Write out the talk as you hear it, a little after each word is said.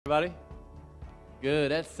everybody?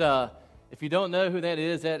 Good. That's if you don't know who that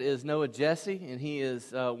is Noah Jesse, and he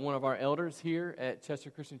is one of our elders here at Chester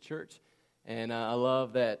Christian Church. And I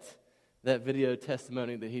love that video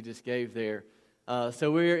testimony that he just gave there.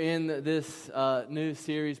 So we're in this new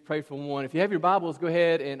series, Pray for One. If you have your Bibles, go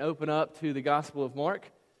ahead and open up to the Gospel of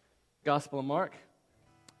Mark. Gospel of Mark.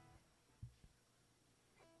 I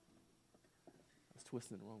was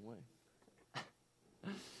twisting the wrong way.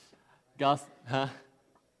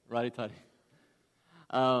 Righty-tighty.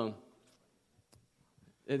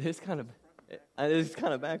 It's kind of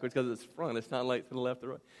backwards because it's front. It's not like to the left or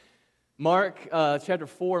right. Mark chapter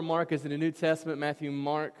 4. Mark is in the New Testament.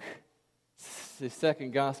 Mark, the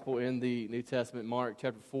second gospel in the New Testament. Mark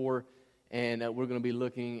chapter 4, and we're going to be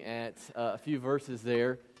looking at a few verses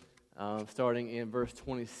there, starting in verse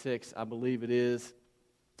 26, I believe it is.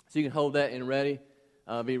 So you can hold that and ready.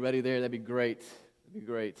 Be ready there. That'd be great. That'd be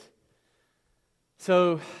great.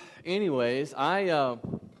 So, anyways, I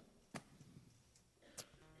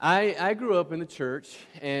grew up in the church,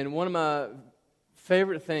 and one of my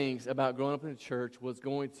favorite things about growing up in the church was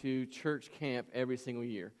going to church camp every single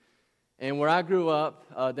year. And where I grew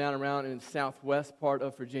up, down around in the southwest part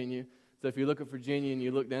of Virginia, so if you look at Virginia and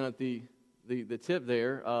you look down at the tip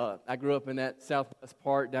there, I grew up in that southwest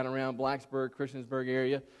part, down around Blacksburg, Christiansburg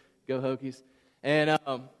area. Go Hokies.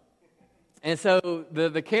 And so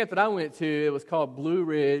the camp that I went to, it was called Blue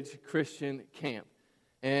Ridge Christian Camp.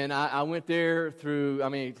 And I went there through,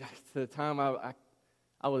 to the time I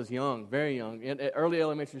was young, very young, in early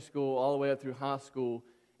elementary school all the way up through high school.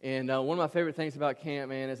 And one of my favorite things about camp,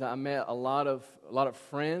 man, is I met a lot of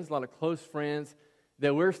friends, a lot of close friends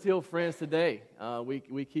that we're still friends today.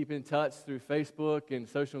 We keep in touch through Facebook and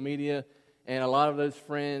social media, and a lot of those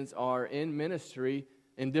friends are in ministry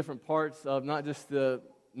in different parts of not just the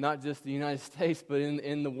United States, but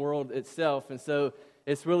in the world itself. And so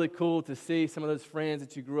it's really cool to see some of those friends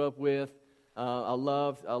that you grew up with. I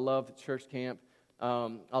loved the church camp.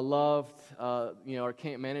 I loved our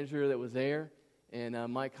camp manager that was there, and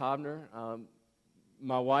Mike Hobner.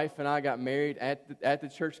 My wife and I got married at the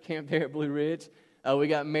church camp there at Blue Ridge. We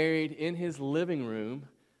got married in his living room.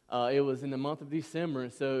 It was in the month of December,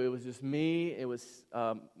 and so it was just me. It was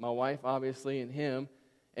my wife, obviously, and him,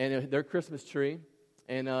 and their Christmas tree.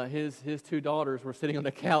 And his two daughters were sitting on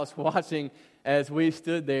the couch watching as we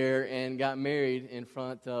stood there and got married in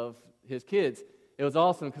front of his kids. It was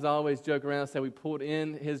awesome because I always joke around and say we pulled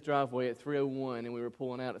in his driveway at 3:01 and we were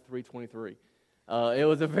pulling out at 3:23. It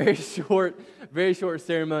was a very short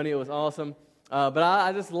ceremony. It was awesome. But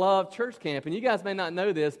I just love church camp. And you guys may not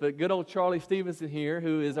know this, but good old Charlie Stevenson here,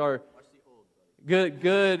 who is our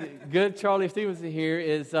good Charlie Stevenson here,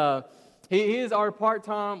 is... He is our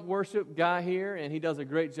part-time worship guy here, and he does a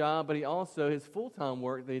great job, but he also, his full-time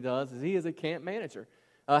work that he does is he is a camp manager.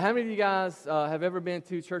 How many of you guys have ever been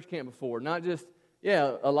to church camp before? Not just,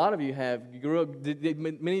 a lot of you have. You grew up. Did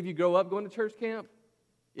many of you grow up going to church camp?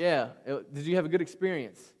 Yeah. Did you have a good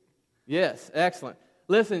experience? Yes, excellent.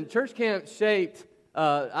 Listen, church camp shaped,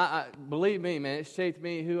 believe me, man, it shaped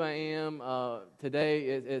me who I am today.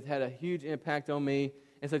 It had a huge impact on me.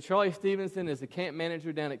 And so Charlie Stevenson is the camp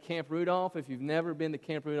manager down at Camp Rudolph. If you've never been to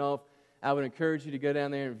Camp Rudolph, I would encourage you to go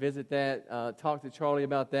down there and visit that, talk to Charlie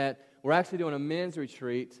about that. We're actually doing a men's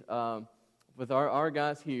retreat with our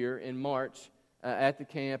guys here in March at the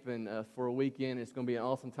camp and for a weekend. It's going to be an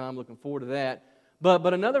awesome time. Looking forward to that.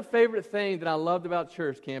 But another favorite thing that I loved about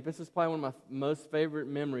church camp, this is probably one of my most favorite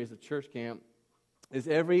memories of church camp, is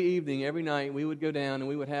every evening, every night, we would go down and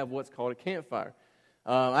we would have what's called a campfire.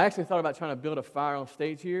 I actually thought about trying to build a fire on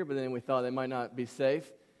stage here, but then we thought that might not be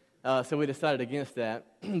safe, so we decided against that.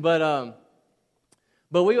 But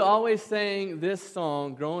we always sang this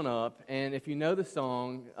song growing up, and if you know the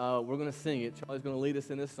song, we're going to sing it. Charlie's going to lead us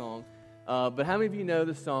in this song. But how many of you know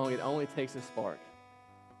the song, It Only Takes a Spark?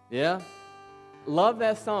 Yeah? Love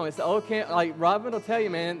that song. It's the old camp. Like Robin will tell you,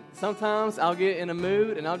 man, sometimes I'll get in a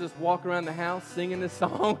mood, and I'll just walk around the house singing this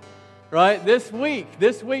song, right? This week,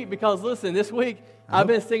 because listen, this week, I've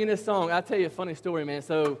been singing this song. I'll tell you a funny story, man.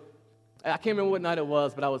 So, I can't remember what night it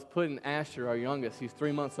was, but I was putting Asher, our youngest, he's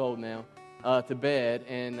 3 months old now, to bed.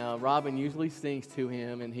 And Robin usually sings to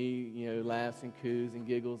him, and he, laughs and coos and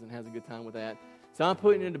giggles and has a good time with that. So I'm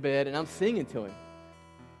putting him to bed, and I'm singing to him.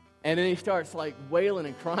 And then he starts, wailing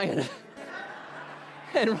and crying.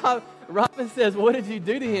 And Robin says, "What did you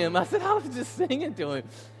do to him?" I said, "I was just singing to him."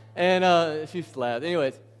 And she laughed.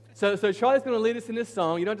 Anyways. So Charlie's going to lead us in this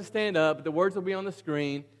song. You don't have to stand up, but the words will be on the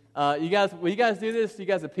screen. Will you guys do this? You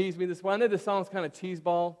guys appease me this way. I know this song's kind of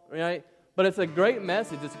cheeseball, right? But it's a great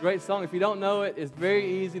message. It's a great song. If you don't know it, it's very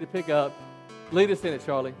easy to pick up. Lead us in it,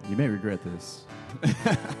 Charlie. You may regret this.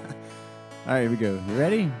 All right, here we go. You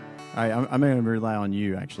ready? All right, I'm going to rely on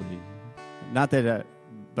you, actually. Not that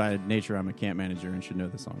by nature I'm a camp manager and should know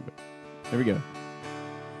the song, but here we go.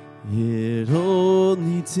 It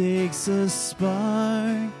only takes a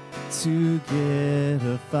spark to get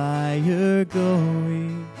a fire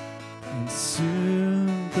going, and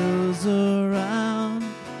soon those around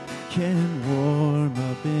can warm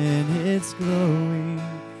up in its glowing.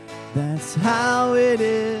 That's how it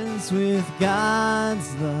is with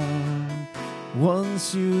God's love.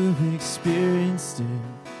 Once you've experienced it,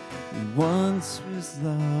 you once was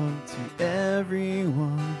loved to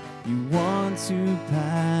everyone. You want to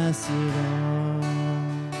pass it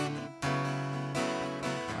on.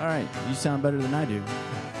 All right, you sound better than I do.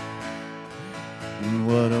 And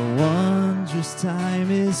what a wondrous time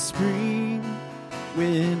is spring,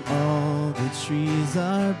 when all the trees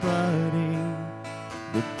are budding,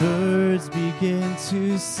 the birds begin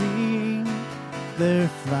to sing, their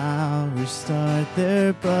flowers start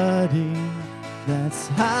their budding. That's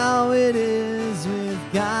how it is with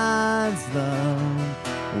God's love.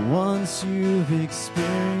 Once you've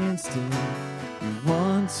experienced it, you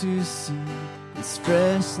want to see it's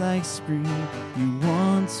fresh like spring. You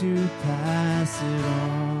want to pass it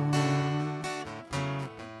on.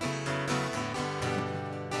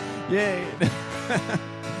 Yay!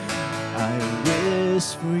 I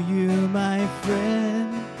wish for you, my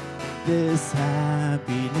friend, this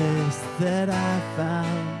happiness that I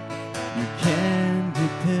found. You can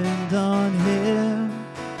depend on Him.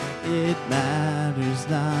 It matters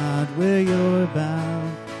not where you're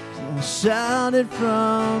bound. So shout it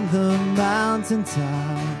from the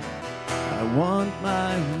mountaintop. I want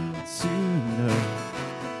my world to know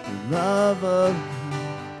the love of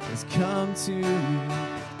you has come to me.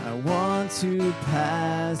 I want to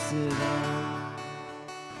pass it on.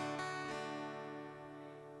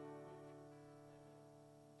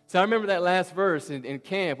 So I remember that last verse in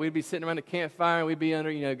camp. We'd be sitting around the campfire, and we'd be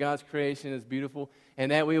under, God's creation is beautiful.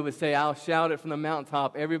 And that we would say, I'll shout it from the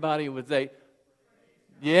mountaintop. Everybody would say,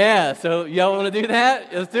 yeah. So y'all want to do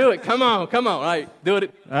that? Let's do it. Come on. All right, do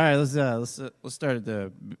it. All right, let's start at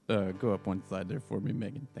the, go up one slide there for me,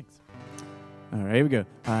 Megan. Thanks. All right, here we go.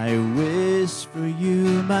 I wish for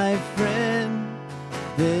you, my friend,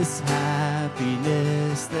 this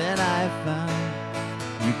happiness that I found.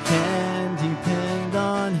 You can depend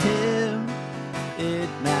on Him. It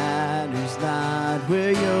matters not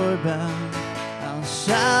where you're bound. I'll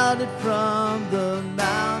shout it from the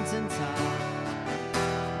mountaintop.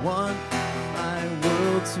 Want my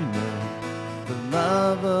world to know the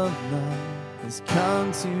love of love has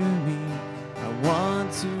come to me. I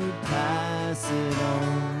want to pass it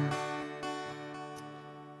on.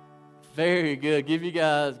 Very good. Give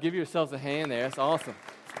yourselves a hand there. That's awesome.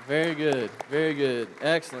 Very good.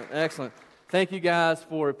 Excellent. Thank you guys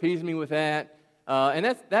for appeasing me with that.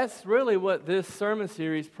 And that's really what this sermon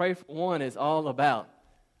series, Pray for One, is all about,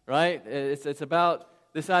 right? It's about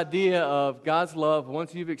this idea of God's love.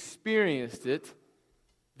 Once you've experienced it,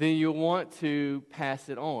 then you'll want to pass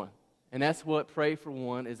it on. And that's what Pray for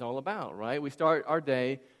One is all about, right? We start our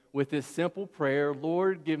day with this simple prayer: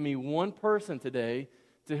 Lord, give me one person today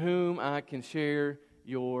to whom I can share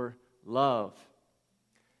your love.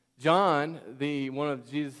 John, one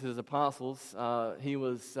of Jesus' apostles, he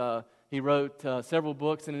wrote several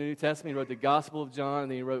books in the New Testament. He wrote the Gospel of John,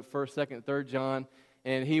 and then he wrote 1st, 2nd, and 3rd John.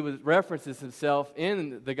 And he references himself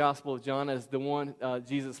in the Gospel of John as the one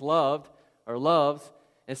Jesus loved or loves.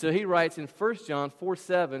 And so he writes in 1 John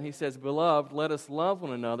 4:7, he says, Beloved, let us love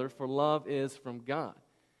one another, for love is from God.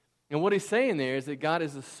 And what he's saying there is that God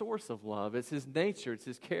is the source of love. It's His nature. It's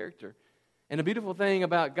His character. And the beautiful thing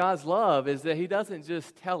about God's love is that He doesn't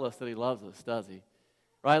just tell us that He loves us, does He?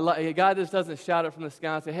 Right? God just doesn't shout it from the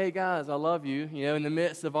sky and say, hey, guys, I love you. In the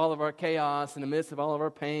midst of all of our chaos, in the midst of all of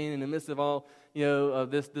our pain, in the midst of all,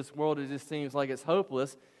 of this world, it just seems like it's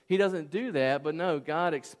hopeless. He doesn't do that, but no,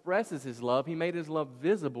 God expresses His love. He made His love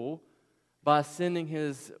visible by sending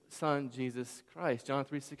His Son, Jesus Christ. John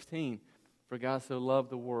 3:16, for God so loved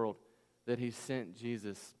the world that He sent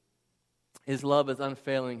Jesus. His love is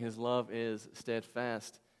unfailing. His love is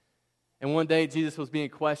steadfast. And one day, Jesus was being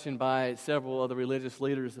questioned by several of the religious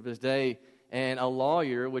leaders of His day, and a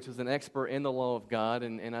lawyer, which was an expert in the law of God,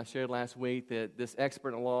 and I shared last week that this expert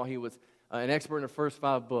in the law, he was an expert in the first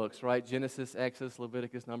 5 books, right? Genesis, Exodus,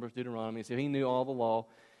 Leviticus, Numbers, Deuteronomy. So he knew all the law.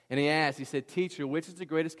 And he said, Teacher, which is the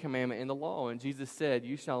greatest commandment in the law? And Jesus said,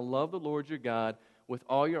 You shall love the Lord your God with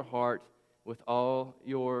all your heart, with all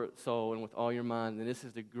your soul, and with all your mind. And this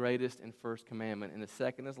is the greatest and first commandment. And the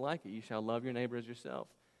second is like it. You shall love your neighbor as yourself.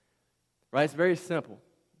 Right? It's very simple.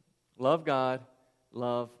 Love God,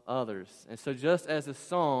 love others. And so just as the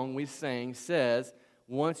song we sang says,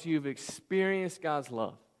 once you've experienced God's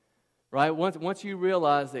love, right? Once you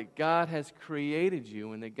realize that God has created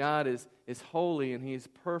you and that God is holy and He is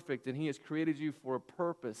perfect and He has created you for a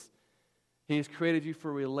purpose. He has created you for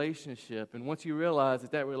a relationship. And once you realize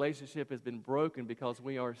that relationship has been broken because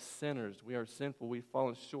we are sinners, we are sinful, we've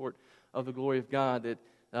fallen short of the glory of God,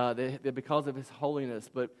 that because of His holiness,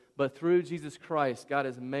 but through Jesus Christ, God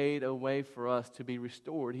has made a way for us to be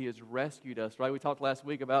restored. He has rescued us, right? We talked last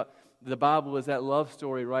week about the Bible is that love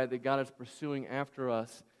story, right, that God is pursuing after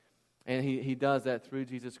us. And he does that through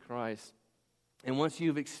Jesus Christ. And once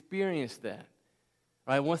you've experienced that,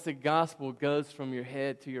 right, once the gospel goes from your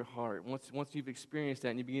head to your heart, once you've experienced that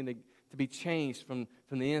and you begin to be changed from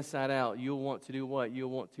the inside out, you'll want to do what? You'll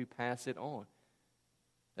want to pass it on.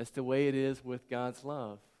 That's the way it is with God's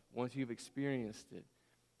love. Once you've experienced it,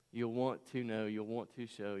 you'll want to know, you'll want to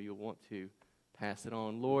show, you'll want to pass it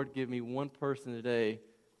on. Lord, give me one person today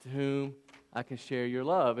to whom I can share your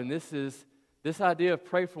love. And this idea of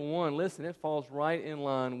pray for one, listen, it falls right in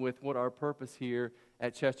line with what our purpose here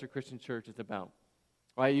at Chester Christian Church is about.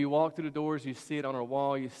 Right? You walk through the doors, you see it on our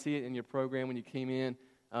wall, you see it in your program when you came in,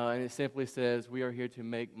 and it simply says, we are here to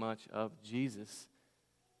make much of Jesus.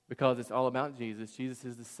 Because it's all about Jesus. Jesus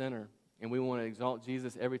is the center. And we want to exalt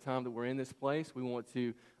Jesus every time that we're in this place. We want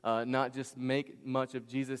to not just make much of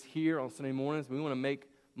Jesus here on Sunday mornings. We want to make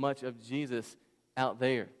much of Jesus out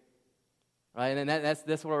there. Right? And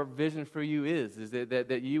that's what our vision for you is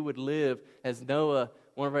that you would live, as Noah,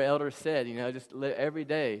 one of our elders said, just live every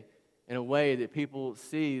day in a way that people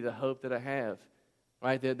see the hope that I have.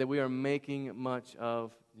 Right? That we are making much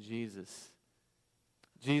of Jesus.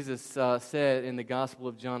 Jesus said in the Gospel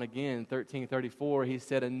of John again, 13:34, He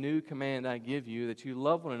said, "A new command I give you, that you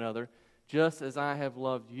love one another, just as I have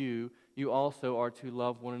loved you, you also are to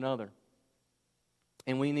love one another."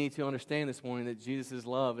 And we need to understand this morning that Jesus'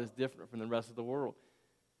 love is different from the rest of the world,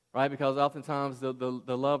 right? Because oftentimes the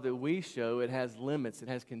love that we show, it has limits, it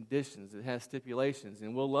has conditions, it has stipulations,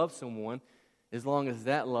 and we'll love someone as long as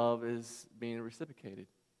that love is being reciprocated.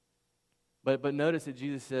 But notice that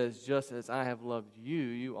Jesus says, just as I have loved you,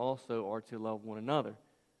 you also are to love one another.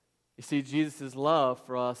 You see, Jesus' love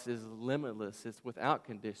for us is limitless. It's without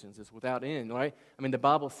conditions. It's without end, right? I mean, the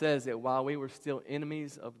Bible says that while we were still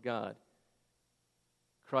enemies of God,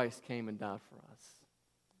 Christ came and died for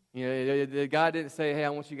us. God didn't say, hey, I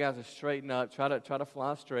want you guys to straighten up, try to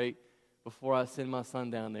fly straight before I send my son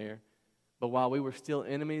down there. But while we were still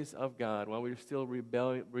enemies of God, while we were still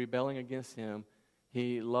rebelling against Him,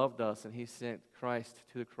 He loved us, and He sent Christ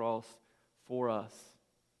to the cross for us.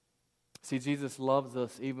 See, Jesus loves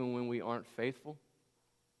us even when we aren't faithful,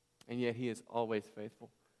 and yet He is always faithful.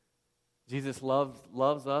 Jesus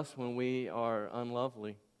loves us when we are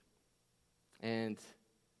unlovely, and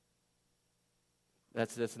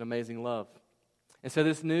that's an amazing love. And so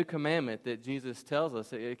this new commandment that Jesus tells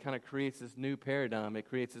us, it kind of creates this new paradigm. It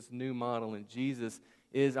creates this new model, and Jesus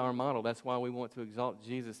is our model. That's why we want to exalt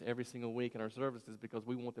Jesus every single week in our services, because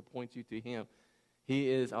we want to point you to Him. He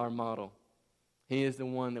is our model. He is the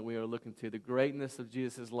one that we are looking to. The greatness of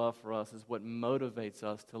Jesus' love for us is what motivates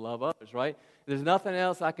us to love others, right? There's nothing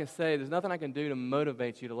else I can say. There's nothing I can do to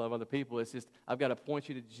motivate you to love other people. It's just I've got to point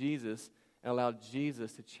you to Jesus and allow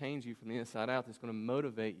Jesus to change you from the inside out. That's going to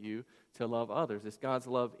motivate you to love others. It's God's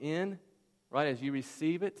love in, right, as you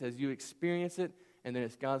receive it, as you experience it, and then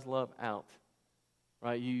it's God's love out.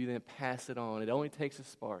 Right, you then pass it on. It only takes a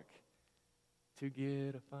spark to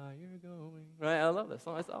get a fire going. Right, I love that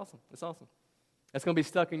song. It's awesome. It's awesome. That's going to be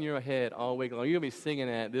stuck in your head all week long. You're going to be singing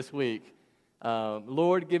that this week.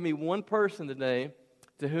 Lord, give me one person today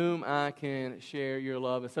to whom I can share your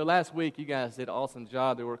love. And so last week, you guys did an awesome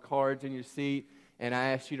job. There were cards in your seat, and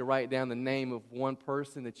I asked you to write down the name of one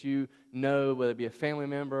person that you know, whether it be a family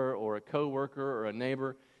member or a coworker or a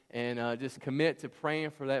neighbor, and just commit to praying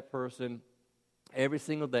for that person every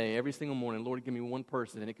single day, every single morning. Lord, give me one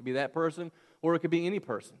person. And it could be that person, or it could be any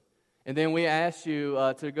person. And then we asked you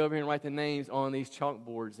to go over here and write the names on these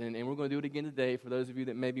chalkboards. And we're going to do it again today for those of you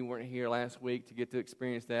that maybe weren't here last week to get to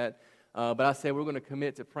experience that. But I said we're going to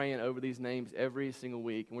commit to praying over these names every single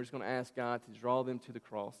week. And we're just going to ask God to draw them to the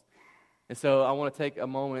cross. And so I want to take a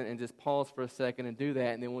moment and just pause for a second and do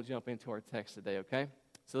that. And then we'll jump into our text today, okay?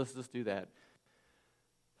 So let's just do that.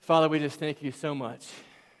 Father, we just thank you so much.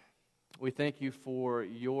 We thank you for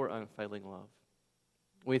your unfailing love.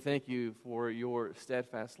 We thank you for your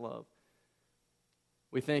steadfast love.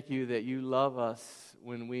 We thank you that you love us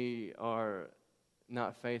when we are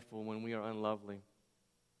not faithful, when we are unlovely.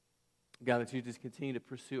 God, that you just continue to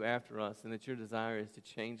pursue after us, and that your desire is to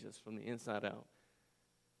change us from the inside out.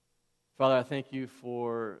 Father, I thank you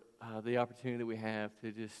for the opportunity that we have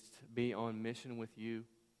to just be on mission with you.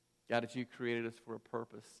 God, that you created us for a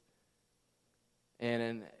purpose.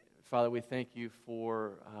 And Father, we thank you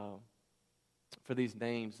for these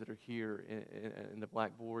names that are here in the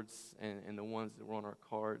blackboards and the ones that were on our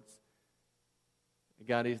cards.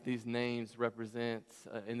 God, these names represent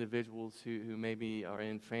individuals who maybe are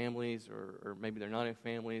in families or maybe they're not in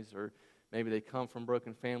families, or maybe they come from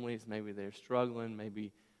broken families, maybe they're struggling,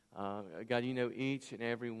 maybe, God, you know each and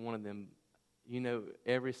every one of them. You know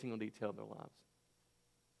every single detail of their lives.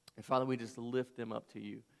 And Father, we just lift them up to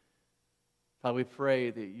you. Father, we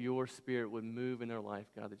pray that your Spirit would move in their life,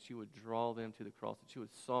 God, that you would draw them to the cross, that you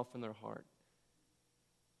would soften their heart.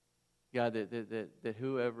 God, that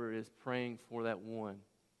whoever is praying for that one,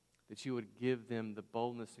 that you would give them the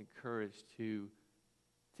boldness and courage to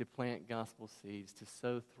plant gospel seeds, to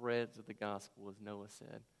sow threads of the gospel, as Noah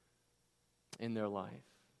said, in their life.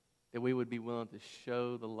 That we would be willing to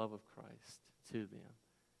show the love of Christ to them.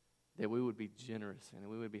 That we would be generous and that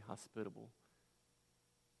we would be hospitable.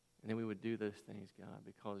 And then we would do those things, God,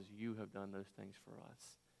 because you have done those things for us.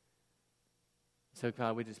 So,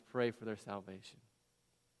 God, we just pray for their salvation.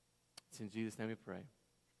 It's in Jesus' name we pray.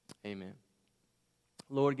 Amen.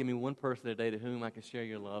 Lord, give me one person today to whom I can share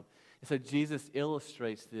your love. And so Jesus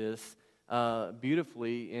illustrates this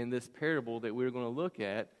beautifully in this parable that we're going to look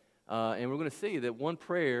at. And we're going to see that one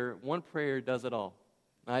prayer does it all.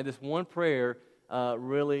 All right, this one prayer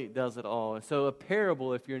really does it all. And so a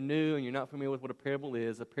parable, if you're new and you're not familiar with what a parable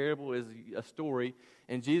is a story.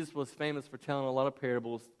 And Jesus was famous for telling a lot of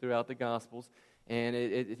parables throughout the Gospels. And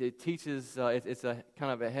it teaches, it's a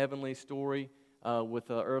kind of a heavenly story with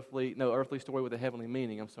an earthly story with a heavenly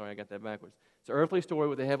meaning. I'm sorry, I got that backwards. It's an earthly story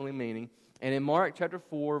with a heavenly meaning. And in Mark chapter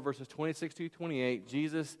 4, verses 26 to 28,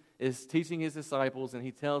 Jesus is teaching his disciples, and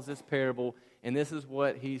he tells this parable, and this is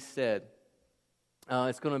what he said.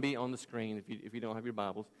 It's going to be on the screen if you don't have your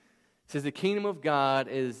Bibles. It says, "The kingdom of God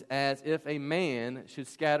is as if a man should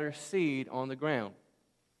scatter seed on the ground.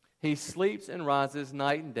 He sleeps and rises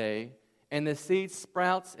night and day, and the seed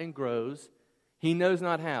sprouts and grows. He knows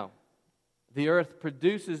not how. The earth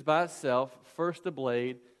produces by itself first the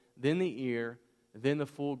blade, then the ear, then the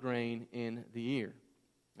full grain in the ear."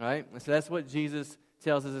 All right? And so that's what Jesus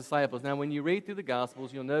tells his disciples. Now, when you read through the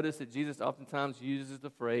Gospels, you'll notice that Jesus oftentimes uses the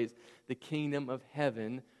phrase, the kingdom of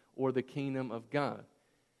heaven or the kingdom of God.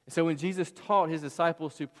 And so when Jesus taught his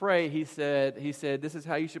disciples to pray, he said, this is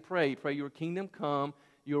how you should pray. You pray, your kingdom come,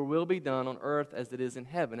 your will be done on earth as it is in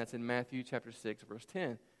heaven. That's in Matthew chapter 6, verse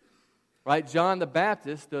 10. Right? John the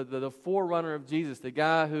Baptist, the forerunner of Jesus, the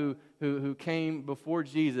guy who came before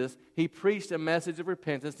Jesus, he preached a message of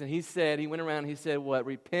repentance, and he went around and he said what?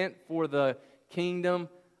 Repent, for the kingdom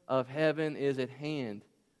of heaven is at hand.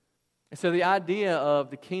 And so the idea of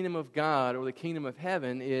the kingdom of God or the kingdom of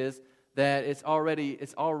heaven is that it's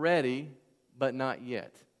already, but not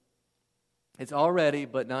yet. It's already,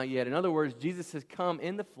 but not yet. In other words, Jesus has come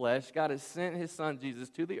in the flesh. God has sent his son Jesus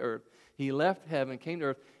to the earth. He left heaven, came to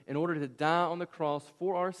earth in order to die on the cross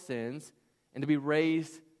for our sins and to be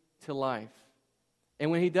raised to life.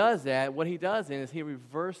 And when he does that, what he does then is he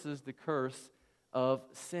reverses the curse of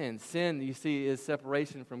sin. Sin, you see, is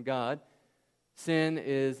separation from God. Sin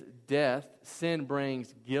is death. Sin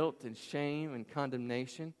brings guilt and shame and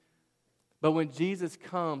condemnation. But when Jesus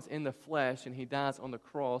comes in the flesh and he dies on the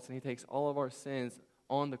cross and he takes all of our sins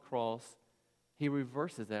on the cross, he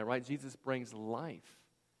reverses that, right? Jesus brings life.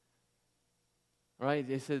 Right?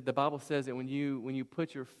 The Bible says that when you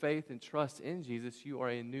put your faith and trust in Jesus, you are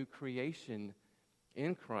a new creation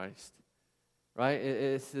in Christ. Right?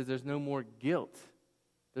 It says there's no more guilt.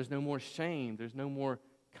 There's no more shame. There's no more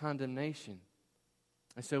condemnation.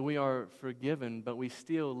 And so we are forgiven, but we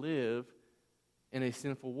still live in a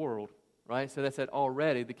sinful world. Right? So that's that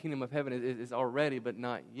already. The kingdom of heaven is already, but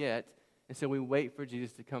not yet. And so we wait for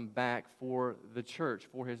Jesus to come back for the church,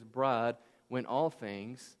 for his bride, when all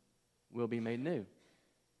things will be made new.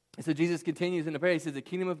 And so Jesus continues in the prayer. He says, the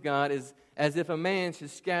kingdom of God is as if a man should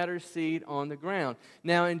scatter seed on the ground.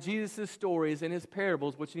 Now, in Jesus' stories, in his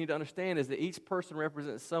parables, what you need to understand is that each person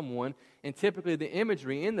represents someone, and typically the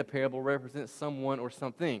imagery in the parable represents someone or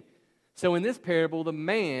something. So in this parable, the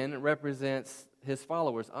man represents his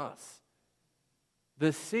followers, us.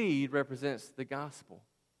 The seed represents the gospel,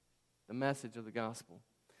 the message of the gospel.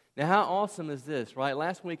 Now, how awesome is this, right?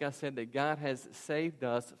 Last week I said that God has saved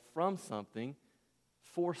us from something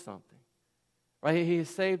for something, right? He has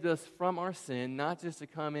saved us from our sin, not just to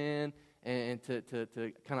come in and to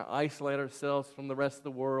kind of isolate ourselves from the rest of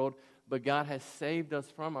the world, but God has saved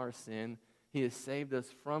us from our sin. He has saved us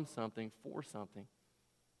from something for something.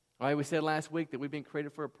 All right, we said last week that we've been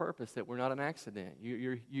created for a purpose, that we're not an accident.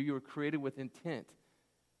 You were created with intent.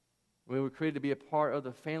 We were created to be a part of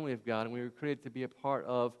the family of God, and we were created to be a part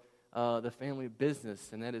of the family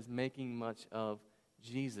business, and that is making much of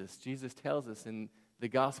Jesus. Jesus tells us in the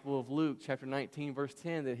Gospel of Luke, chapter 19, verse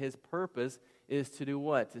 10, that his purpose is to do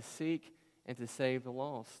what? To seek and to save the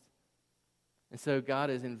lost. And so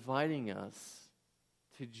God is inviting us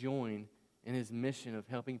to join in his mission of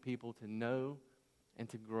helping people to know and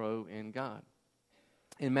to grow in God.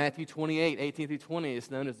 In Matthew 28, 18 through 20, it's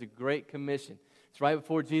known as the Great Commission. It's right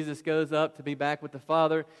before Jesus goes up to be back with the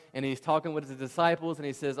Father, and he's talking with his disciples, and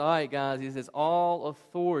he says, all right, guys, he says, all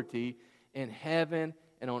authority in heaven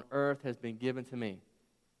and on earth has been given to me.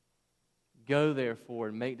 Go, therefore,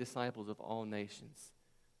 and make disciples of all nations.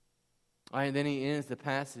 All right, and then he ends the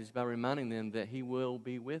passage by reminding them that he will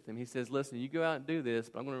be with them. He says, listen, you go out and do this,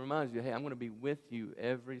 but I'm going to remind you, hey, I'm going to be with you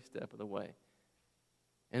every step of the way.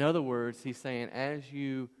 In other words, he's saying, as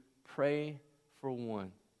you pray for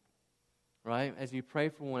one, right? As you pray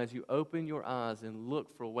for one, as you open your eyes and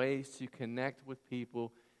look for ways to connect with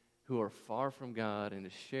people who are far from God and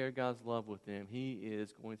to share God's love with them, he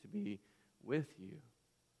is going to be with you.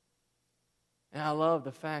 And I love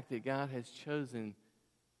the fact that God has chosen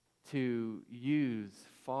to use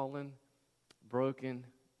fallen, broken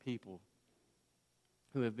people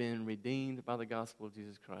who have been redeemed by the gospel of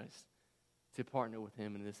Jesus Christ to partner with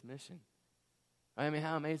him in this mission. I mean,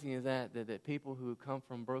 how amazing is that people who come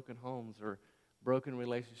from broken homes or broken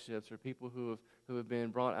relationships or people who have been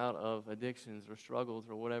brought out of addictions or struggles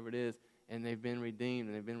or whatever it is, and they've been redeemed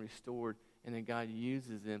and they've been restored, and then God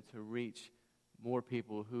uses them to reach more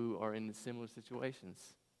people who are in similar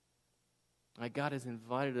situations. Like, God has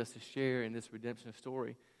invited us to share in this redemption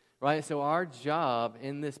story, right? So our job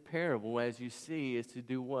in this parable, as you see, is to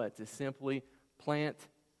do what? To simply plant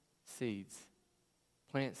seeds.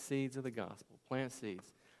 Plant seeds of the gospel. Plant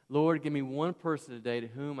seeds. Lord, give me one person today to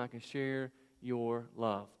whom I can share your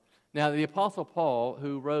love. Now, the Apostle Paul,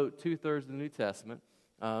 who wrote 2/3 of the New Testament,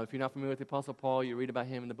 if you're not familiar with the Apostle Paul, you read about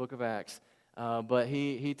him in the book of Acts. But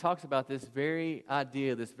he talks about this very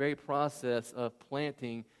idea, this very process of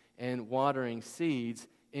planting and watering seeds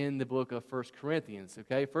in the book of 1 Corinthians.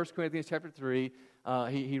 Okay, 1 Corinthians chapter 3,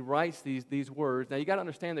 he writes these words. Now, you got to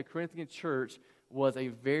understand the Corinthian church was a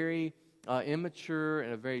very immature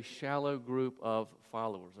and a very shallow group of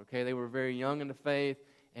followers. Okay, they were very young in the faith,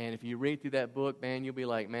 and if you read through that book, man, you'll be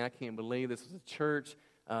like, man, I can't believe this was a church.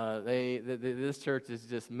 This church is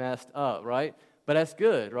just messed up, right? But that's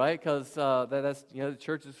good, right? Because that's the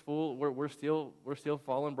church is full. We're still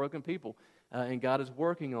fallen, broken people, and God is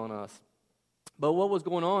working on us. But what was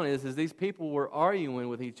going on is these people were arguing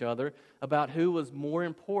with each other about who was more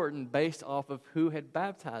important based off of who had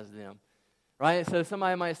baptized them. Right? So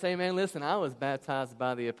somebody might say, man, listen, I was baptized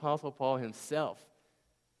by the Apostle Paul himself.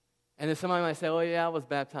 And then somebody might say, oh, yeah, I was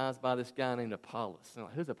baptized by this guy named Apollos. And I'm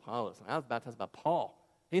like, who's Apollos? I was baptized by Paul.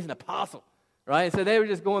 He's an apostle. Right? So they were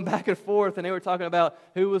just going back and forth, and they were talking about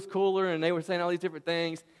who was cooler, and they were saying all these different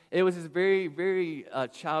things. It was just very, very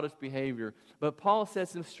childish behavior. But Paul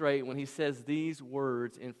sets them straight when he says these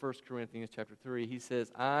words in 1 Corinthians chapter 3. He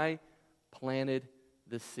says, I planted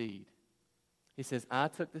the seed. He says, I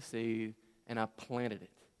took the seed and I planted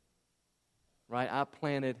it. Right? I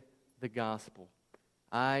planted the gospel.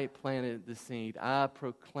 I planted the seed. I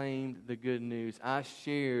proclaimed the good news. I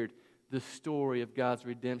shared the story of God's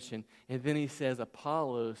redemption. And then he says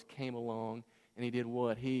Apollos came along and he did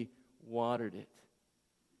what? He watered it.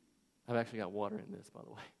 I've actually got water in this, by the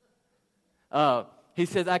way. He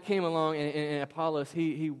says, I came along and Apollos,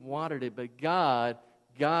 he watered it, but God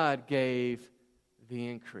gave the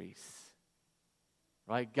increase.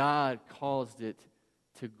 Right? God caused it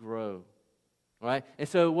to grow. Right? And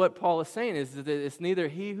so what Paul is saying is that it's neither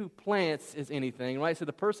he who plants is anything, right? So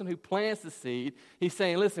the person who plants the seed, he's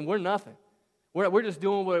saying, listen, we're nothing. We're just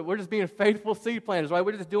doing we're just being faithful seed planters, right?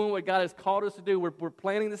 We're just doing what God has called us to do. We're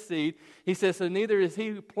planting the seed. He says, so neither is he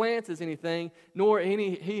who plants is anything, nor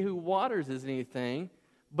he who waters is anything,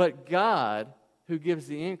 but God who gives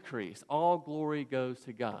the increase. All glory goes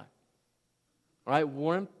to God. All right?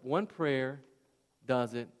 One prayer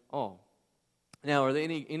does it all. Now, are there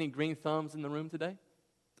any green thumbs in the room today?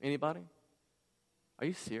 Anybody? Are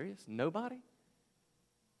you serious? Nobody?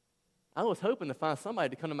 I was hoping to find somebody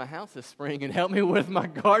to come to my house this spring and help me with my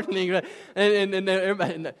gardening. And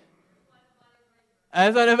everybody,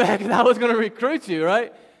 as I was going to recruit you,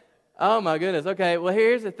 right? Oh my goodness. Okay. Well,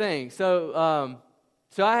 here's the thing. So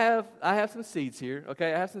I have some seeds here.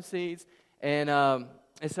 Okay, I have some seeds, and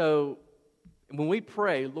so when we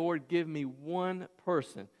pray, Lord, give me one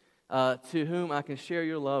person to whom I can share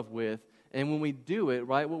your love with, And when we do it,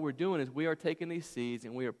 right, what we're doing is we are taking these seeds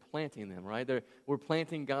and we are planting them, right? We're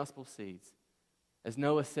planting gospel seeds. As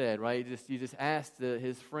Noah said, right, you just asked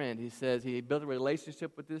his friend. He says he built a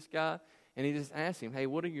relationship with this guy, and he just asked him, hey,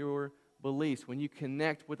 what are your beliefs? When you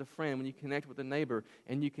connect with a friend, when you connect with a neighbor,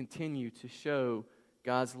 and you continue to show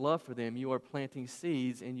God's love for them, you are planting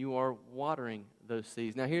seeds and you are watering those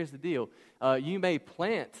seeds. Now, here's the deal. You may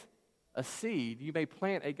plant a seed, you may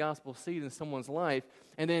plant a gospel seed in someone's life,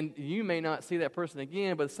 and then you may not see that person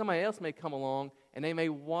again, but somebody else may come along and they may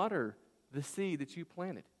water the seed that you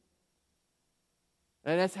planted.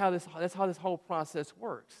 And that's how this whole process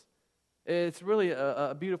works. It's really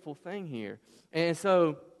a beautiful thing here. And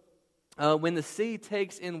so when the seed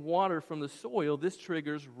takes in water from the soil, this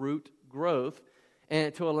triggers root growth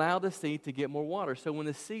and to allow the seed to get more water. So when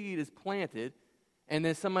the seed is planted and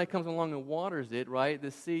then somebody comes along and waters it, right,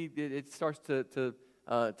 the seed, it starts to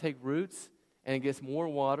take roots and it gets more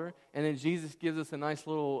water. And then Jesus gives us a nice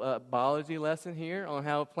little biology lesson here on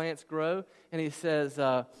how plants grow. And he says,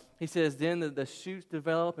 then the shoots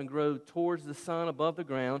develop and grow towards the sun above the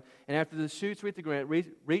ground. And after the shoots reach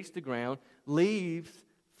the ground, leaves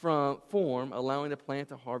form, allowing the plant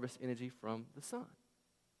to harvest energy from the sun.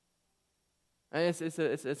 And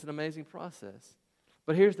it's an amazing process.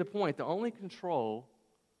 But here's the point. The only control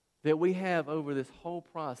that we have over this whole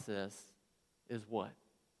process is what?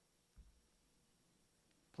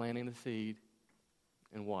 Planting the seed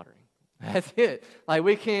and watering. That's it. Like,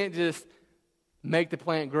 we can't just make the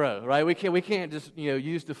plant grow, right? We can't just,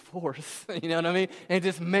 use the force, you know what I mean? And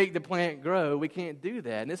just make the plant grow. We can't do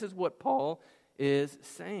that. And this is what Paul is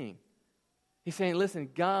saying. He's saying, listen,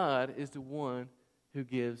 God is the one who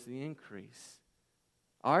gives the increase.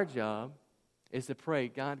 Our job is to pray,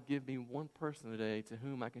 God, give me one person today to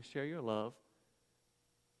whom I can share your love,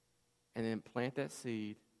 and then plant that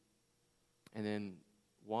seed, and then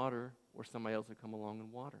water where somebody else will come along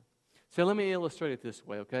and water. So let me illustrate it this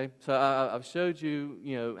way, okay? So I've showed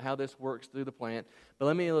you, how this works through the plant, but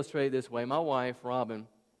let me illustrate it this way. My wife, Robin,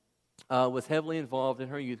 was heavily involved in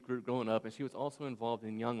her youth group growing up, and she was also involved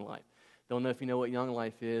in Young Life. Don't know if you know what Young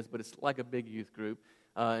Life is, but it's like a big youth group.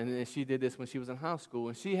 And she did this when she was in high school,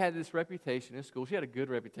 and she had this reputation in school. She had a good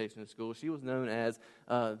reputation in school. She was known as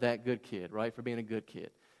that good kid, right, for being a good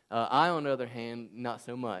kid. I, on the other hand, not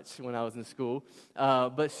so much when I was in school.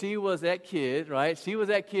 But she was that kid, right? She was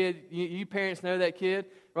that kid. You parents know that kid,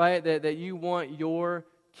 right, that you want your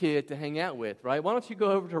kid to hang out with, right? Why don't you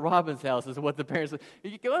go over to Robin's house is what the parents say.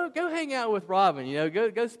 You go hang out with Robin,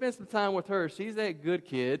 go spend some time with her. She's that good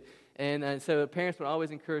kid. And so parents would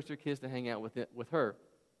always encourage their kids to hang out with her.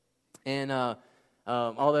 And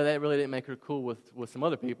although that really didn't make her cool with some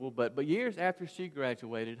other people, but years after she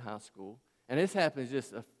graduated high school, and this happened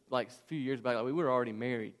just a few years back, we were already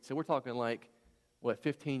married. So we're talking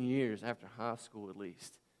 15 years after high school at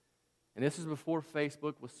least. And this is before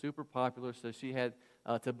Facebook was super popular, so she had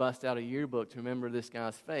to bust out a yearbook to remember this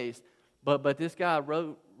guy's face. But this guy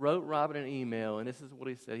wrote Robin an email, and this is what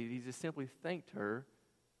he said. He just simply thanked her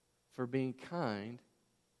for being kind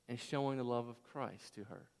and showing the love of Christ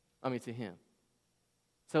to him.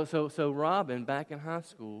 So Robin, back in high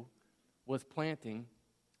school, was planting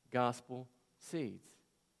gospel seeds.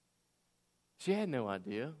 She had no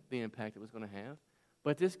idea the impact it was going to have.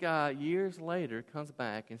 But this guy, years later, comes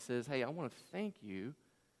back and says, hey, I want to thank you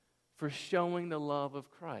for showing the love of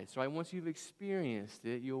Christ. Right? Once you've experienced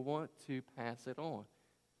it, you'll want to pass it on.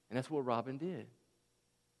 And that's what Robin did.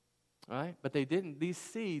 Right? But these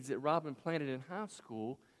seeds that Robin planted in high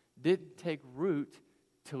school didn't take root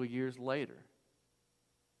till years later.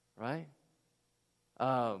 Right?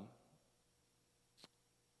 At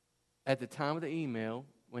the time of the email,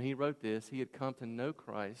 when he wrote this, he had come to know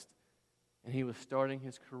Christ, and he was starting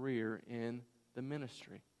his career in the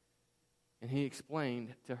ministry. And he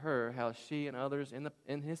explained to her how she and others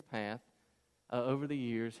in his path over the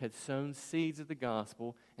years had sown seeds of the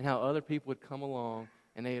gospel, and how other people would come along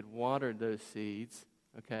and they had watered those seeds,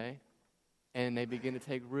 okay? And they began to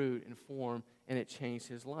take root and form, and it changed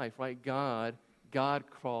his life, right? God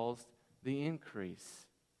caused the increase.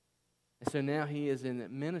 And so now he is in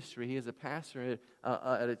ministry. He is a pastor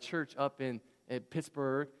at a church up in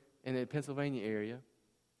Pittsburgh in the Pennsylvania area.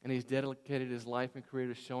 And he's dedicated his life and career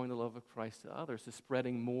to showing the love of Christ to others, to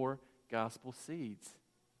spreading more gospel seeds.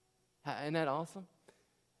 Isn't that awesome?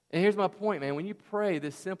 And here's my point, man. When you pray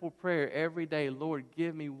this simple prayer every day, Lord,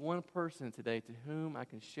 give me one person today to whom I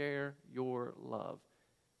can share your love.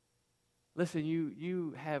 Listen,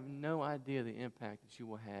 you have no idea the impact that you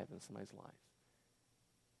will have in somebody's life.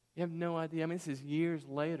 You have no idea. I mean, this is years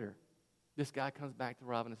later. This guy comes back to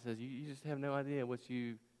Robin and says, you just have no idea what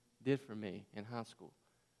you did for me in high school.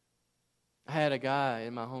 I had a guy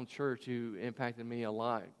in my home church who impacted me a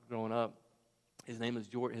lot growing up. His name was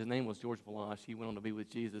George Balash. He went on to be with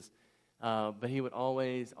Jesus. But he would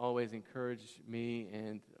always encourage me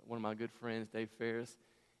and one of my good friends, Dave Ferris.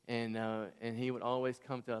 And he would always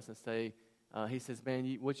come to us and say, he says,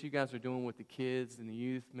 man, what you guys are doing with the kids and the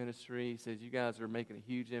youth ministry, he says, you guys are making a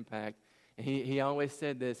huge impact. And he always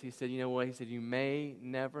said this. He said, you know what? He said, you may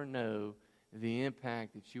never know the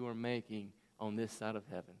impact that you are making on this side of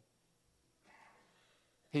heaven.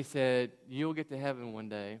 He said, you'll get to heaven one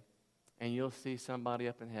day, and you'll see somebody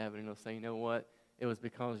up in heaven, and they'll say, you know what? It was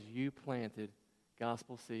because you planted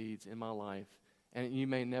gospel seeds in my life, and you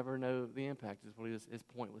may never know the impact, is what his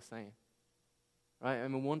point was saying. Right? I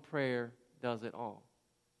mean, one prayer does it all.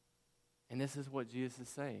 And this is what Jesus is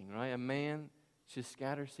saying, right? A man should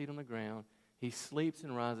scatter seed on the ground. He sleeps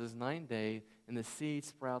and rises night and day, and the seed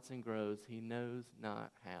sprouts and grows. He knows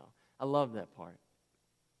not how. I love that part.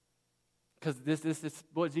 Because this is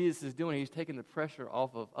what Jesus is doing. He's taking the pressure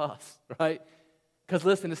off of us, right? Because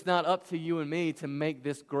listen, it's not up to you and me to make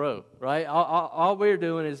this grow, right? All we're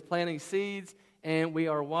doing is planting seeds and we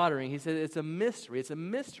are watering. He said it's a mystery. It's a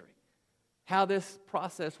mystery how this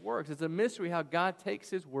process works. It's a mystery how God takes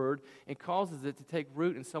His word and causes it to take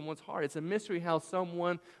root in someone's heart. It's a mystery how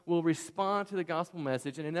someone will respond to the gospel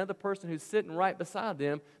message and another person who's sitting right beside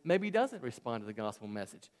them maybe doesn't respond to the gospel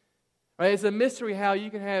message. Right? It's a mystery how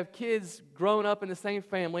you can have kids growing up in the same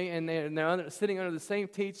family and they're sitting under the same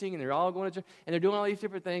teaching and they're all going to church and they're doing all these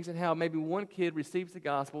different things, and how maybe one kid receives the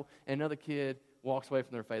gospel and another kid walks away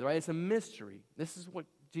from their faith. Right? It's a mystery. This is what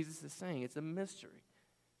Jesus is saying. It's a mystery.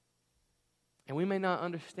 And we may not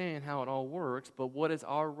understand how it all works, but what is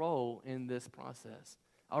our role in this process?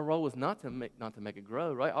 Our role is not to make it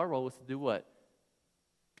grow, right? Our role is to do what?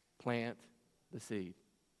 Plant the seed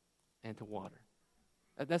and to water.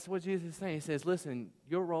 That's what Jesus is saying. He says, listen,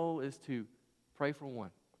 your role is to pray for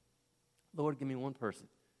one. Lord, give me one person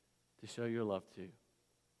to show your love to.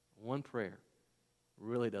 One prayer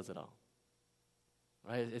really does it all.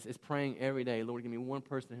 Right? It's praying every day, Lord, give me one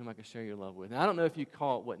person whom I can share your love with. Now, I don't know if you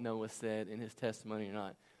caught what Noah said in his testimony or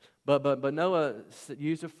not, but Noah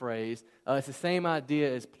used a phrase. It's the same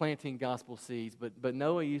idea as planting gospel seeds, but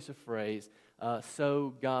Noah used a phrase,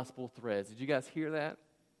 sow gospel threads. Did you guys hear that?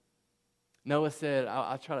 Noah said,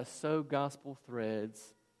 I try to sow gospel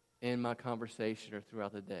threads in my conversation or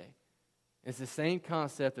throughout the day. It's the same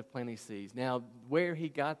concept of planting seeds. Now, where he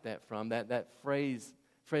got that from, that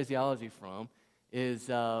phraseology from, is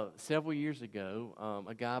several years ago,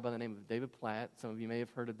 a guy by the name of David Platt. Some of you may have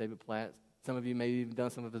heard of David Platt. Some of you may have even done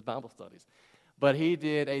some of his Bible studies. But he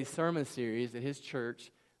did a sermon series at his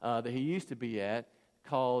church that he used to be at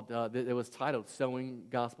called, it was titled Sowing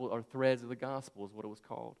Gospel, or Threads of the Gospel is what it was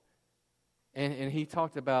called. And he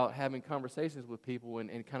talked about having conversations with people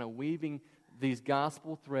and kind of weaving these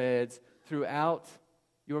gospel threads throughout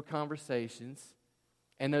your conversations.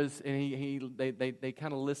 And they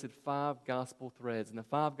kind of listed 5 gospel threads. And the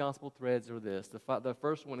 5 gospel threads are this. The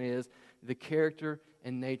first one is the character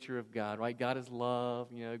and nature of God, right? God is love,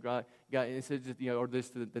 God it says, or this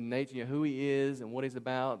the nature, who He is and what He's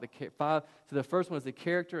about. So the first one is the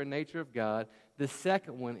character and nature of God. The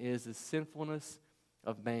second one is the sinfulness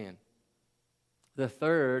of man. The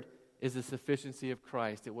third is the sufficiency of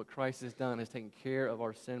Christ, that what Christ has done is taken care of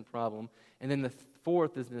our sin problem. And then the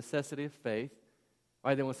fourth is the necessity of faith.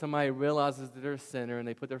 Right, then when somebody realizes that they're a sinner and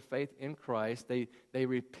they put their faith in Christ, they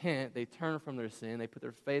repent, they turn from their sin, they put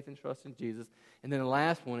their faith and trust in Jesus. And then the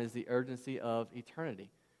last one is the urgency of eternity.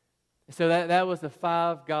 So that was the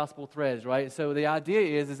 5 gospel threads, right? So the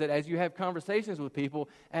idea is that as you have conversations with people,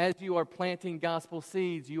 as you are planting gospel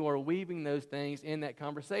seeds, you are weaving those things in that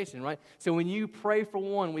conversation, right? So when you pray for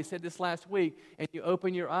one, we said this last week, and you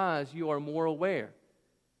open your eyes, you are more aware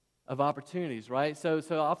of opportunities, right? So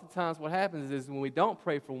oftentimes what happens is when we don't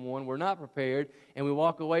pray for one, we're not prepared, and we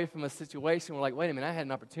walk away from a situation, we're like, wait a minute, I had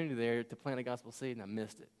an opportunity there to plant a gospel seed, and I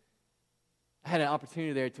missed it. I had an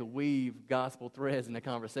opportunity there to weave gospel threads in the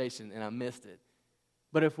conversation, and I missed it.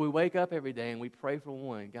 But if we wake up every day and we pray for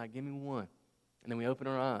one, God, give me one, and then we open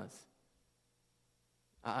our eyes,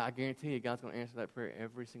 I guarantee you God's going to answer that prayer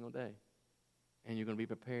every single day. And you're going to be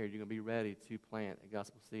prepared. You're going to be ready to plant a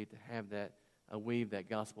gospel seed, to have that, weave that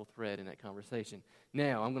gospel thread in that conversation.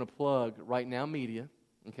 Now, I'm going to plug Right Now Media,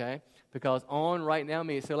 okay? Because on Right Now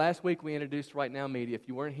Media, so last week we introduced Right Now Media. If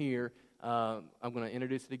you weren't here, I'm going to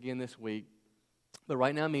introduce it again this week. But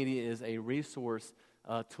Right Now Media is a resource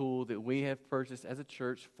tool that we have purchased as a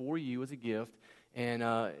church for you as a gift. And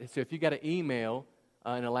so if you got an email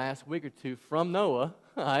in the last week or two from Noah,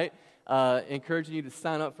 all right, encouraging you to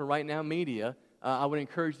sign up for Right Now Media, I would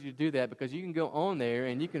encourage you to do that, because you can go on there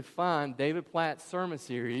and you can find David Platt's sermon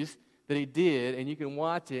series that he did, and you can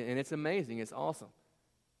watch it, and it's amazing. It's awesome.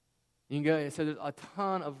 You can go, so there's a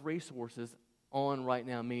ton of resources on Right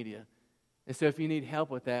Now Media. And so if you need help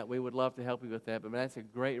with that, we would love to help you with that. But that's a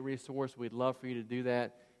great resource. We'd love for you to do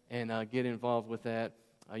that and get involved with that.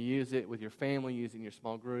 Use it with your family, use it in your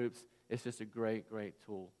small groups. It's just a great, great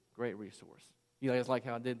tool, great resource. You guys like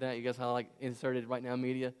how I did that? You guys how I inserted Right Now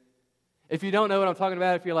Media? If you don't know what I'm talking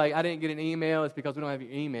about, if you're like, I didn't get an email, it's because we don't have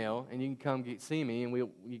your email, and you can come see me, and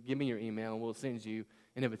you give me your email, and we'll send you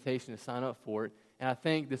an invitation to sign up for it. And I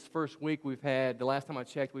think this first week the last time I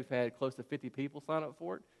checked, we've had close to 50 people sign up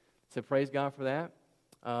for it. So praise God for that.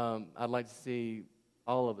 I'd like to see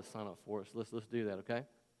all of us sign up for us. Let's do that, okay?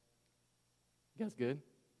 You guys good?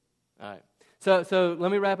 All right. So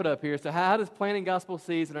let me wrap it up here. So how does planting gospel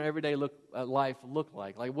seeds in our everyday life look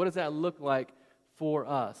like? Like, what does that look like for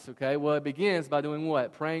us? Okay. Well, it begins by doing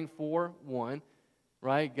what? Praying for one,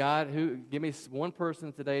 right? God, give me one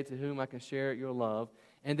person today to whom I can share your love,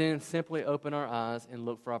 and then simply open our eyes and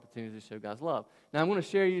look for opportunities to show God's love. Now, I'm going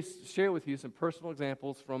to share with you some personal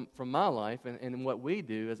examples from my life and what we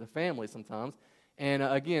do as a family sometimes. And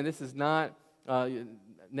again, this is not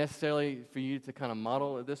necessarily for you to kind of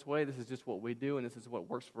model it this way. This is just what we do, and this is what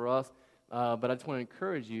works for us. But I just want to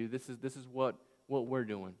encourage you. This is what we're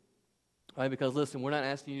doing, right? Because listen, we're not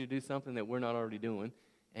asking you to do something that we're not already doing,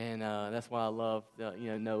 and that's why I love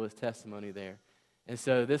Noah's testimony there. And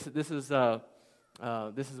so this is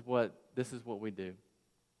what we do.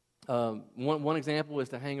 One example is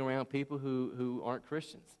to hang around people who aren't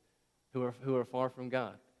Christians, who are far from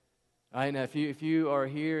God. All right, now, if you are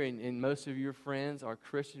here and most of your friends are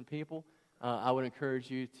Christian people, I would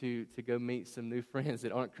encourage you to go meet some new friends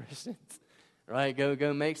that aren't Christians. Right?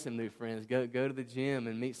 Go make some new friends. Go to the gym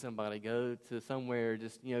and meet somebody. Go to somewhere.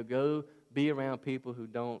 Just go be around people who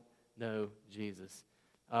don't know Jesus.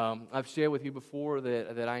 I've shared with you before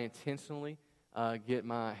that I intentionally get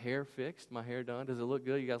my hair fixed, my hair done. Does it look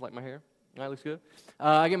good? You guys like my hair? All right, looks good.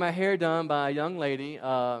 I get my hair done by a young lady.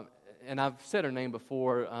 And I've said her name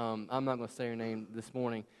before. I'm not going to say her name this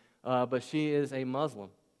morning, but she is a Muslim,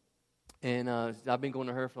 and I've been going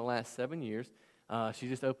to her for the last 7 years. She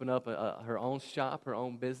just opened up her own shop, her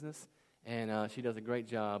own business, and she does a great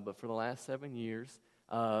job. But for the last 7 years,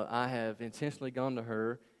 I have intentionally gone to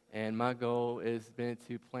her, and my goal has been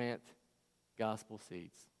to plant gospel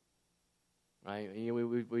seeds. Right?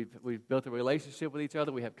 We've built a relationship with each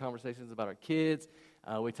other. We have conversations about our kids.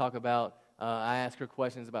 We talk about. I ask her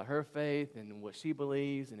questions about her faith and what she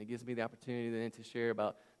believes, and it gives me the opportunity then to share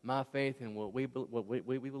about my faith and what we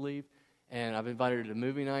believe. And I've invited her to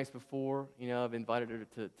movie nights before. I've invited her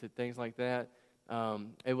to things like that.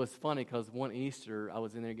 It was funny because one Easter I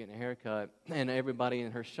was in there getting a haircut, and everybody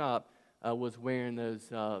in her shop was wearing those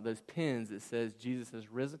pins that says Jesus has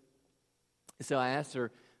risen. So I asked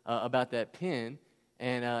her about that pin.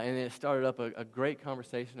 And it started up a great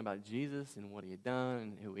conversation about Jesus and what he had done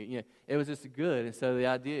and who it was just good. And so the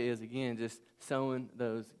idea is, again, just sowing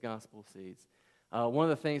those gospel seeds. One of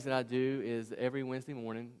the things that I do is every Wednesday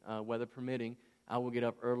morning, weather permitting, I will get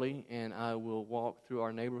up early and I will walk through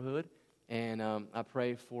our neighborhood, and I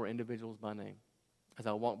pray for individuals by name. As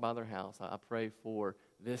I walk by their house, I pray for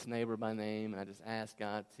this neighbor by name, and I just ask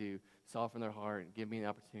God to soften their heart and give me an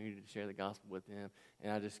opportunity to share the gospel with them.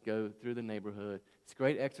 And I just go through the neighborhood. It's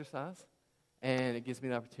great exercise, and it gives me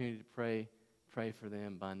the opportunity to pray for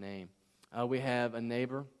them by name. We have a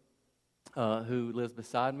neighbor who lives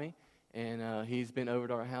beside me, and he's been over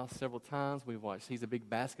to our house several times. He's a big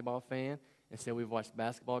basketball fan, and so we've watched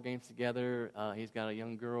basketball games together. He's got a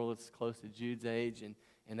young girl that's close to Jude's age,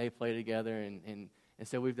 and they play together, and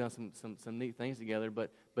so we've done some neat things together.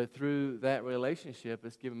 But through that relationship,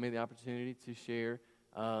 it's given me the opportunity to share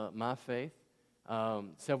my faith.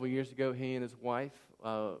 Several years ago, he and his wife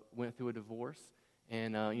went through a divorce,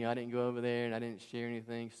 and I didn't go over there and I didn't share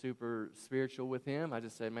anything super spiritual with him. I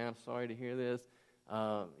just said, "Man, I'm sorry to hear this.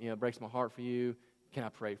 It breaks my heart for you. Can I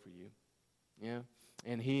pray for you?"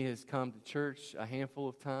 And he has come to church a handful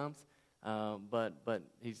of times. But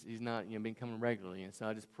he's not been coming regularly, and so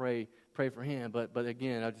I just pray for him. But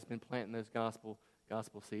again, I've just been planting those gospel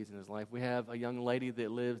seeds in his life. We have a young lady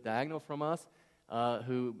that lives diagonal from us,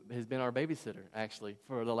 who has been our babysitter actually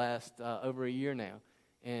for the last over a year now,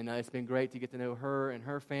 and it's been great to get to know her and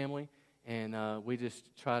her family. And we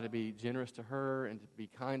just try to be generous to her and to be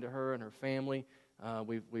kind to her and her family.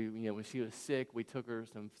 When she was sick, we took her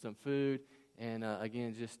some food. And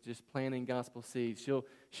again, just planting gospel seeds.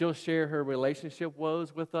 She'll share her relationship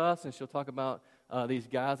woes with us, and she'll talk about these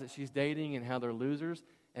guys that she's dating and how they're losers.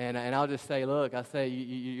 And I'll just say, look, I say,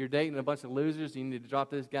 you're dating a bunch of losers. You need to drop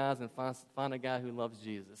those guys and find a guy who loves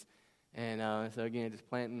Jesus. And so, again, just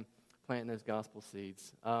planting those gospel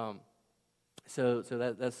seeds. So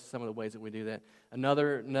that's some of the ways that we do that.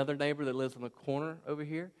 Another neighbor that lives on the corner over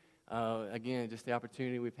here, again, just the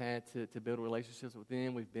opportunity we've had to build relationships with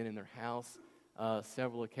them. We've been in their house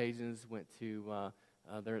several occasions, went to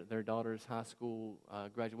their daughter's high school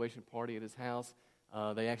graduation party at his house.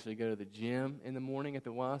 They actually go to the gym in the morning at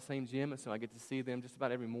the same gym, and so I get to see them just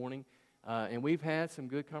about every morning. And we've had some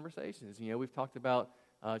good conversations. We've talked about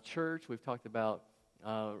church, we've talked about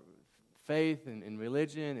faith and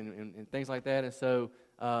religion and things like that. And so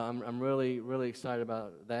I'm really, really excited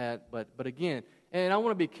about that. But again, and I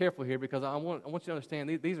want to be careful here because I want you to understand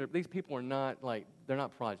these people are not they're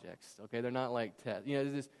not projects. Okay, they're not like tests.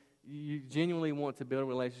 It's just, you genuinely want to build a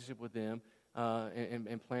relationship with them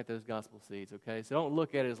and plant those gospel seeds. Okay, so don't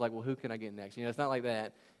look at it as like, well, who can I get next? It's not like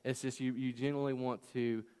that. It's just you genuinely want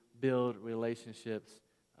to build relationships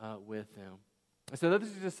with them. And so those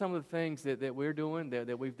are just some of the things that we're doing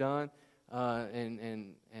that we've done.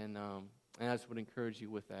 And I just would encourage you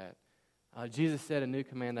with that. Jesus said, a new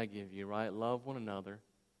command I give you, right? Love one another.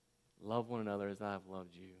 Love one another as I have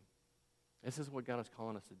loved you. This is what God is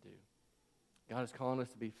calling us to do. God is calling us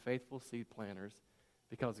to be faithful seed planters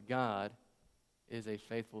because God is a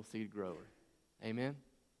faithful seed grower. Amen?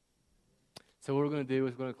 So what we're going to do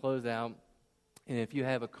is we're going to close out. And if you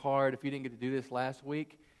have a card, if you didn't get to do this last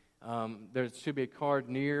week, there should be a card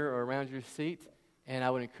near or around your seat. And I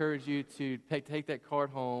would encourage you to take that card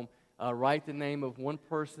home, write the name of one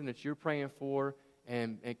person that you're praying for,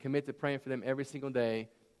 and commit to praying for them every single day.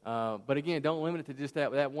 But again, don't limit it to just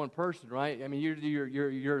that one person, right? I mean,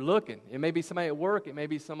 you're looking. It may be somebody at work. It may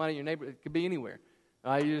be somebody in your neighborhood. It could be anywhere.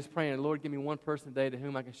 You're just praying, Lord, give me one person today to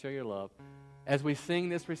whom I can show your love. As we sing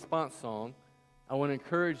this response song, I want to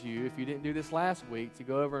encourage you, if you didn't do this last week, to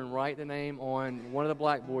go over and write the name on one of the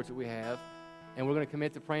blackboards that we have, and we're going to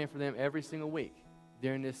commit to praying for them every single week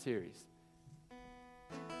during this series.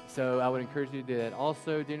 So I would encourage you to do that.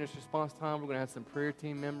 Also, during this response time, we're going to have some prayer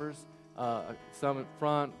team members, some in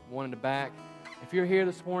front, one in the back. If you're here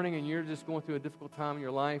this morning and you're just going through a difficult time in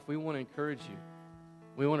your life, we want to encourage you.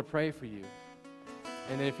 We want to pray for you.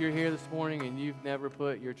 And then if you're here this morning and you've never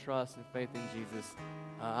put your trust and faith in Jesus,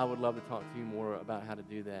 I would love to talk to you more about how to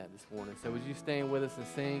do that this morning. So would you stand with us and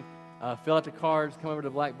sing? Fill out the cards, come over to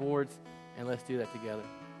the blackboards, and let's do that together.